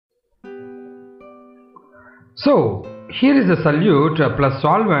So here is the solute plus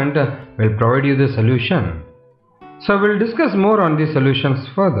solvent will provide you the solution. So we'll discuss more on the solutions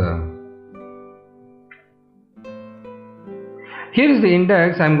further. Here is the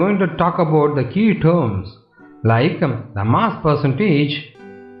index. I'm going to talk about the key terms like the mass percentage,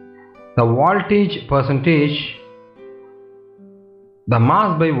 the voltage percentage, the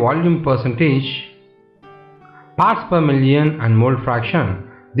mass by volume percentage, parts per million and mole fraction.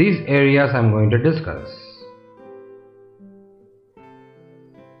 These areas I'm going to discuss.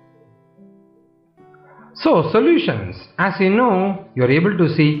 So solutions. As you know, you are able to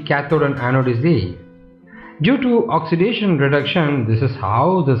see cathode and anode is A. Due to oxidation reduction, this is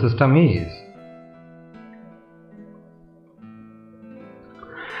how the system is.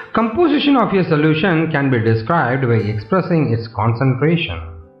 Composition of a solution can be described by expressing its concentration.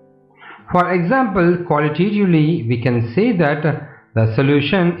 For example, qualitatively we can say that the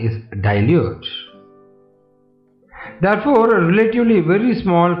solution is dilute. Therefore, a relatively very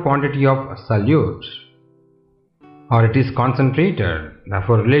small quantity of solute, or it is concentrated,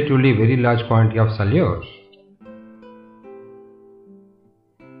 therefore relatively very large quantity of solute.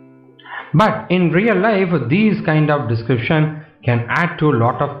 But in real life, these kind of description can add to a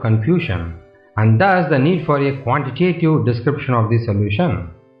lot of confusion, and thus the need for a quantitative description of the solution.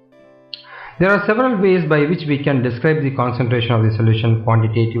 There are several ways by which we can describe the concentration of the solution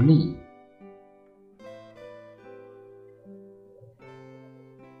quantitatively.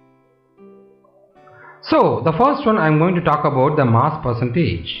 So the first one, I am going to talk about the mass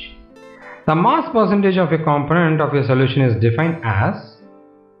percentage. The mass percentage of a component of a solution is defined as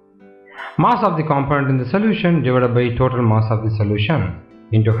mass of the component in the solution divided by total mass of the solution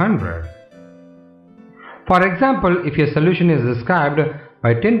into 100. For example, if a solution is described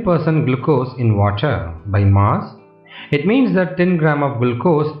by 10% glucose in water by mass, it means that 10 gram of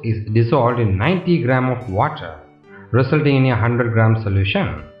glucose is dissolved in 90 gram of water, resulting in a 100 gram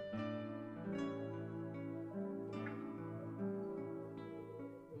solution.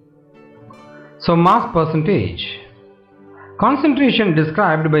 So mass percentage. Concentration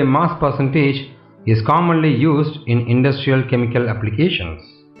described by mass percentage is commonly used in industrial chemical applications.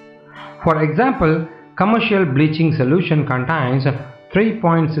 For example, commercial bleaching solution contains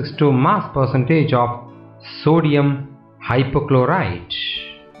 3.62 mass percentage of sodium hypochlorite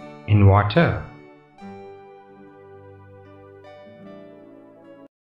in water.